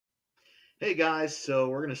Hey guys, so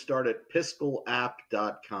we're going to start at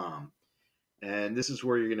piskelapp.com, and this is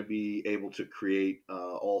where you're going to be able to create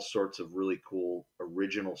all sorts of really cool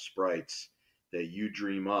original sprites that you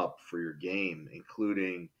dream up for your game,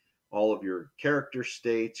 including all of your character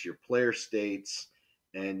states, your player states,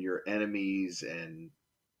 and your enemies and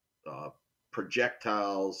uh,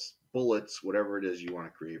 projectiles, bullets, whatever it is you want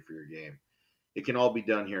to create for your game. It can all be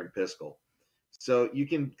done here in Piskel. So you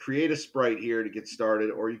can create a sprite here to get started,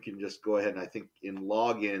 or you can just go ahead and I think in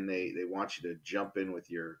login they want you to jump in with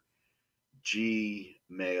your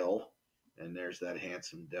Gmail, and there's that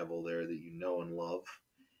handsome devil there that you know and love.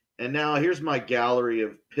 And now here's my gallery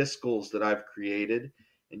of piskels that I've created,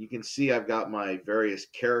 and you can see I've got my various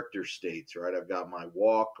character states, right? I've got my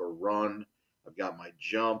walk or run, I've got my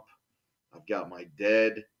jump, I've got my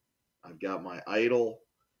dead, I've got my idle,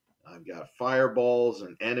 I've got fireballs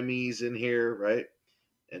and enemies in here, right?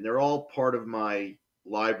 And they're all part of my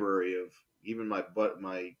library of even my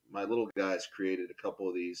little guys created a couple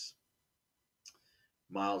of these,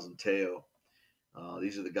 Miles and Teo.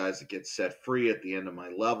 These are the guys that get set free at the end of my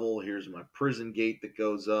level. Here's my prison gate that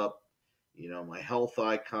goes up, my health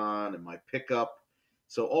icon and my pickup.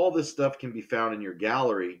 So all this stuff can be found in your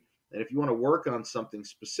gallery. And if you want to work on something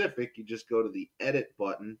specific, you just go to the edit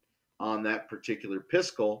button on that particular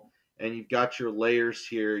piskel, and you've got your layers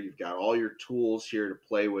here. You've got all your tools here to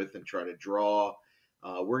play with and try to draw.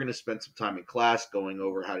 We're going to spend some time in class going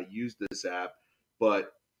over how to use this app,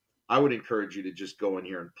 but I would encourage you to just go in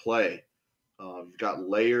here and play. You've got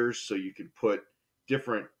layers, so you can put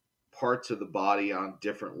different parts of the body on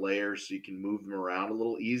different layers so you can move them around a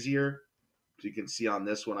little easier. So you can see on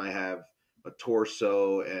this one, I have a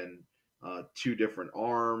torso and two different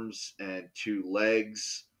arms and two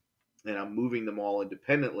legs, and I'm moving them all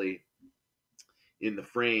independently in the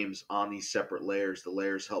frames on these separate layers. The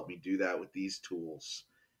layers help me do that with these tools.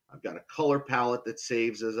 I've got a color palette that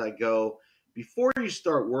saves as I go. Before you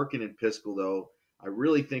start working in Piskel, though, I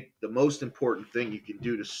really think the most important thing you can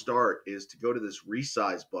do to start is to go to this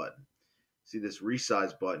resize button. See this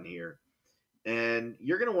resize button here. And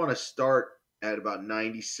you're going to want to start at about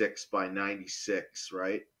 96 by 96,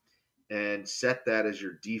 right? And set that as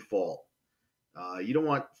your default. You don't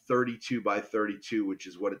want 32 by 32, which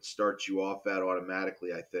is what it starts you off at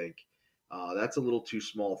automatically, I think. That's a little too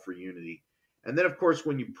small for Unity. And then, of course,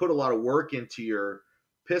 when you put a lot of work into your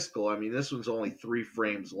Piskel, I mean, this one's only 3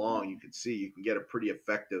 frames long. You can see you can get a pretty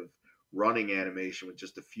effective running animation with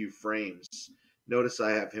just a few frames. Notice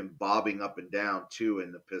I have him bobbing up and down, too,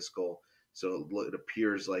 in the Piskel. So it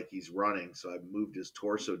appears like he's running. So I've moved his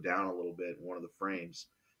torso down a little bit in one of the frames.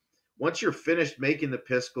 Once you're finished making the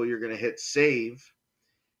Piskel, you're going to hit save,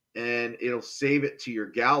 and it'll save it to your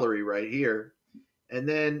gallery right here. And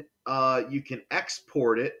then you can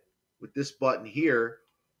export it with this button here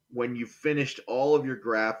when you've finished all of your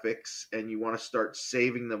graphics and you want to start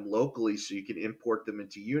saving them locally so you can import them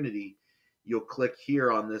into Unity. You'll click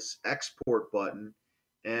here on this export button,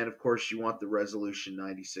 and of course you want the resolution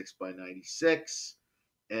 96 by 96,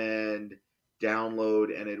 and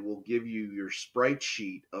download, and it will give you your sprite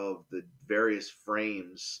sheet of the various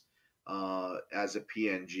frames as a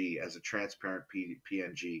PNG, as a transparent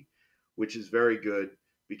PNG, which is very good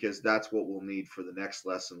because that's what we'll need for the next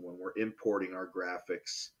lesson when we're importing our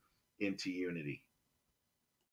graphics into Unity.